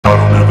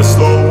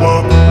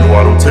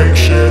take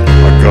shit.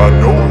 I got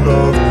no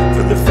love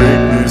for the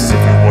fakeness.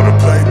 If you wanna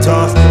play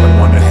tough and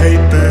wanna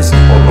hate this,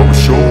 I'll always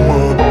show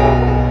up.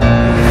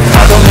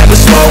 I don't ever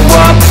slow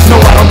up, no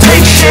I don't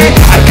take shit.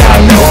 I got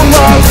no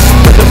love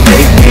for the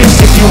fakeness.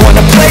 If you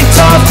wanna play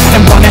tough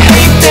and wanna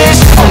hate this,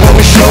 I'll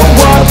always show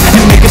up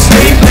and make a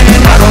statement.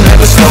 I don't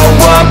ever slow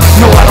up,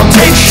 no I don't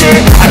take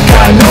shit. I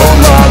got no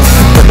love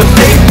for the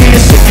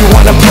fakeness. If you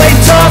wanna play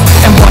tough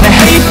and wanna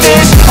hate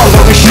this, I'll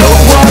always show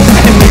up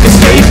and make a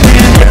statement.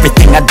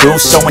 Everything I do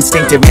so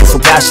instinctive and so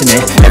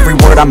passionate. Every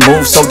word I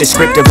move so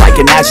descriptive like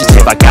an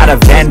adjective. I got a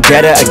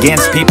vendetta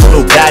against people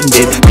who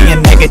patented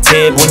being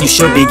negative when you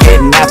should be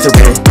getting after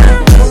it.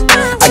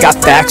 I got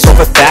facts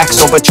over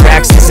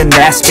tracks, this and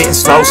that. Spitting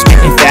slow,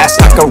 spitting fast,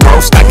 I could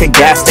roast, I could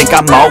gas. Think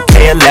I'm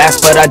okay at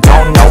last, but I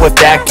don't know if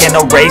that can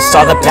erase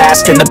all the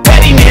past. And the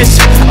pettiness,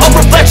 a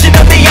reflection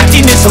of the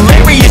emptiness.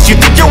 Hilarious, you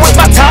think you're worth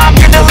my time,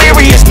 you're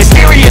delirious.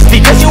 Mysterious,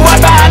 because you are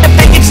behind a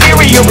fake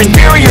exterior.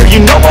 Inferior,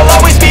 you know I'll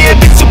always be a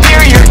bit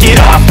superior.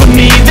 Get off of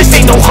me, this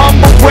ain't no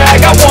humble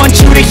brag. I want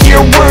you to hear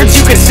words,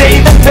 you can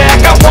say them back.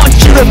 I want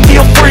you to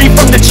feel free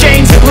from the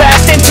chains at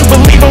last, and to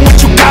believe in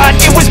what you got,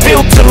 it was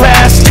built to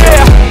last,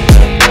 yeah.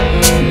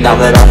 Now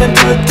that I've been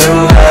put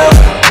through hell,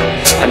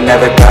 I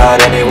never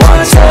got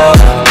anyone's help.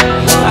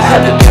 I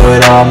had to do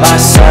it all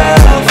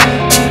myself.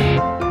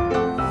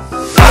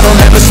 I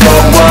don't ever slow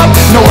up,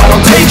 no I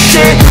don't take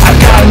shit. I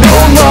got no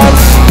love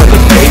for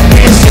the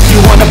fakeness. If you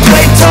wanna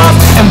play tough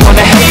and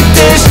wanna hate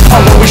this,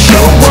 I'll always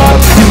show up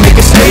and make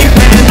a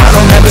statement. I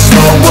don't ever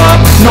slow up,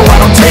 no I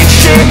don't take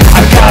shit.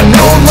 I got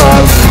no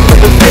love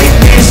for the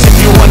fakeness. If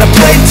you wanna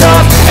play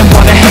tough and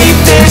wanna hate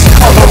this,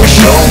 I'll always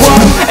show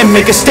up and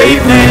make a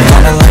statement.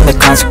 Wanna learn the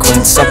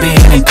consequence of being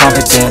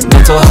incompetent.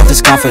 Mental health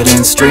is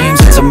confidence, dreams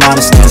into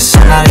modestness.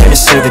 I'm not here to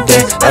save the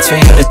day, that's for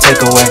you to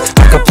take away.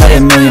 I could play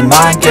a million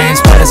mind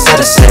games, but instead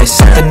I say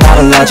something not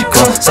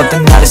illogical,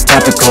 something that is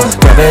topical.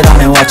 Rub it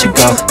on and watch it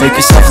go, make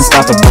yourself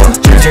unstoppable.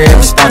 Dreams are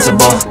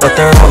irresponsible, but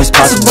they're always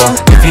possible.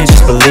 If you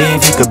just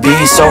believe, you could be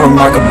so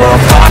remarkable.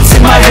 Thoughts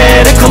in my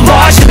head, a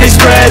collage and they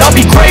spread. I'll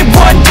be great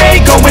one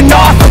day, going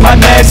off of my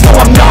meds. No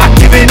I'm not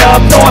giving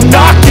up, no I'm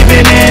not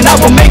giving in. I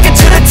will make it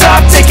to the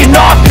top, taking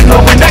off and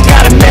knowing I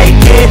gotta make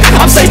it.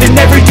 I'm saving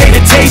every day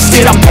to taste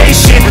it, I'm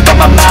patient, but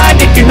my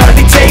mind it can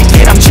hardly take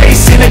it. I'm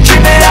chasing a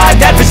dream that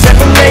I've had for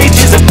several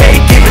ages, a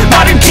vacant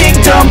modern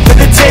kingdom for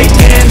the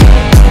taking.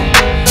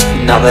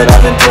 Now that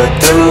I've been put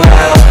through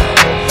hell,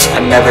 I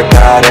never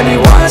got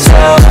anyone's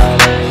help.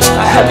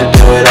 I had to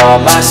do it all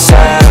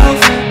myself.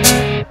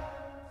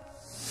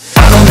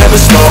 I don't ever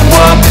slow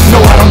up, no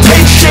I don't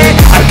take shit.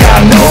 I got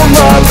no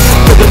love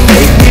for the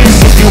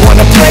fakeness. If you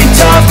wanna play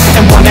tough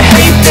and wanna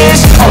hate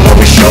this, I'll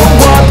always show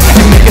up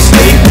and make a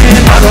statement.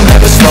 I don't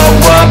ever slow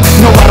up,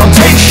 no I don't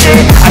take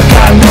shit. I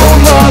got no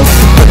love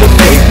for the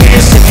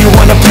fakeness. If you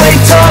wanna play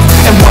tough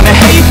and wanna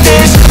hate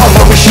this, I'll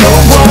always show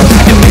up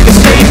and make a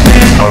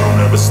statement. I don't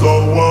ever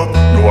slow up,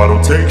 no I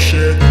don't take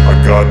shit. I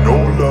got no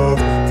love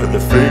for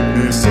the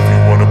fakeness. If you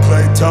wanna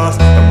play tough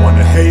and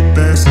wanna hate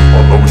this,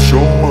 I'll always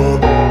show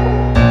up.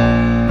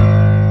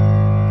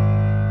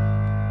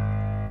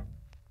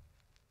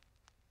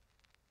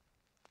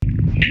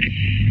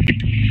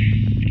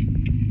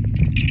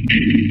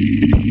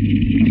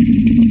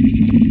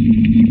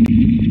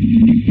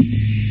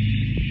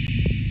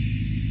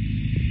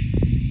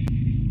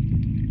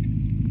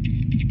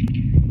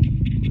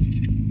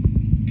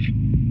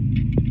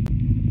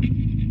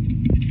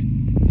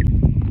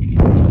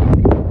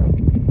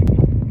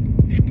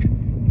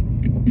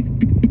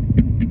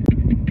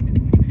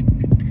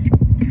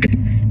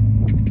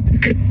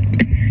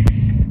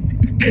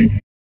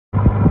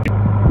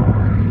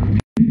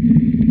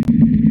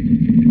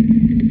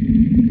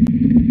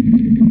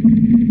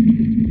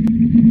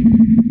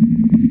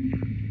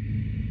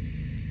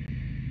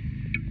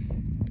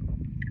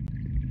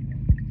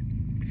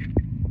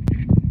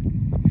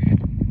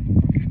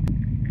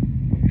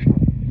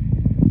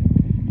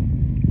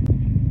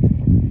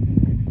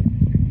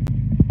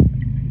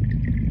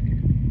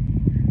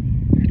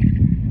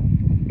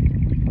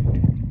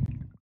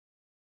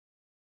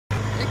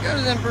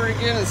 Goes in pretty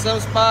good in some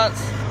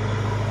spots.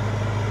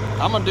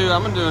 I'm gonna do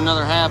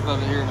another half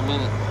of it here in a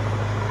minute.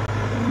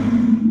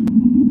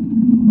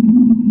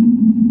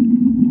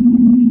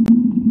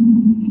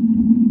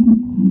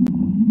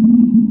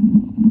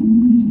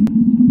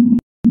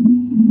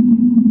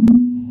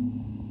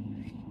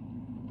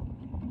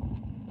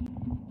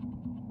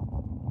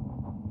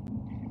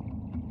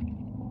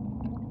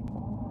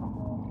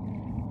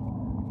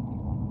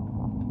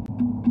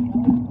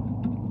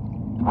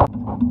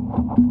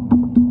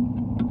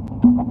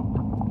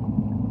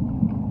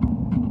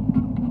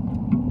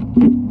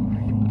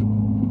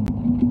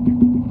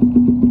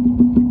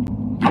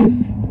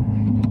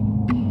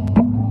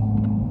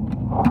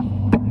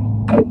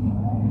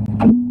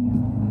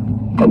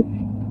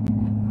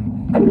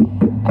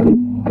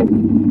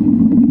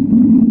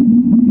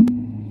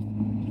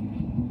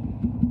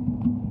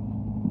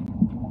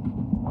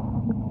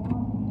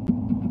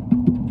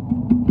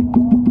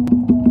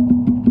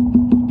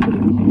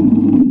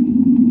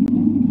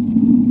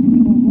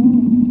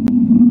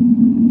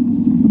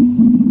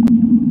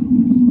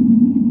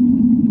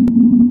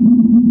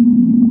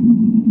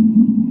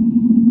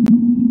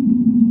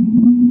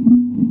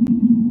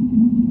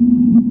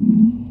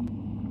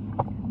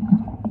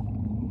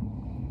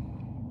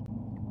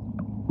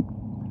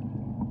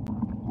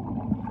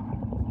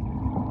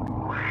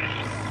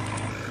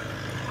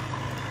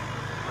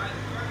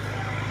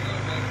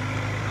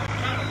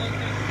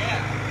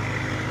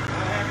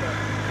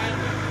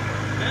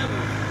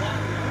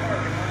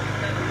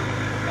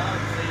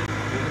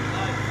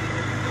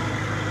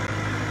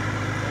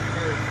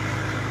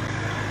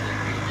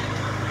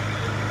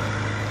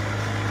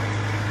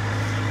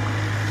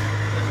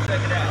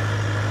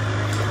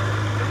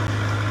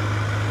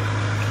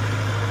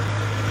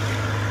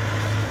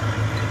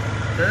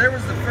 So there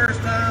was the first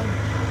time,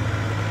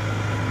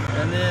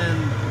 and then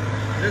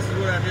this is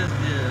what I just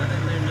did. I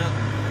didn't do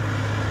nothing.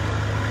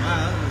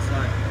 Wow, that was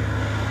like...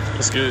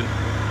 That's good.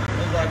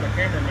 Looks like my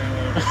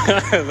cameraman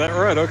was. Is that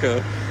right?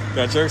 Okay.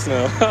 Got jokes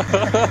now.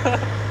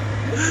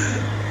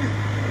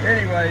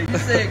 Anyway, you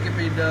say it can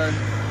be done.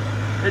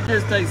 It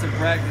just takes some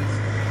practice.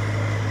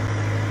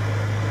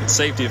 It's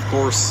safety, of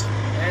course.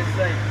 And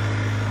safety.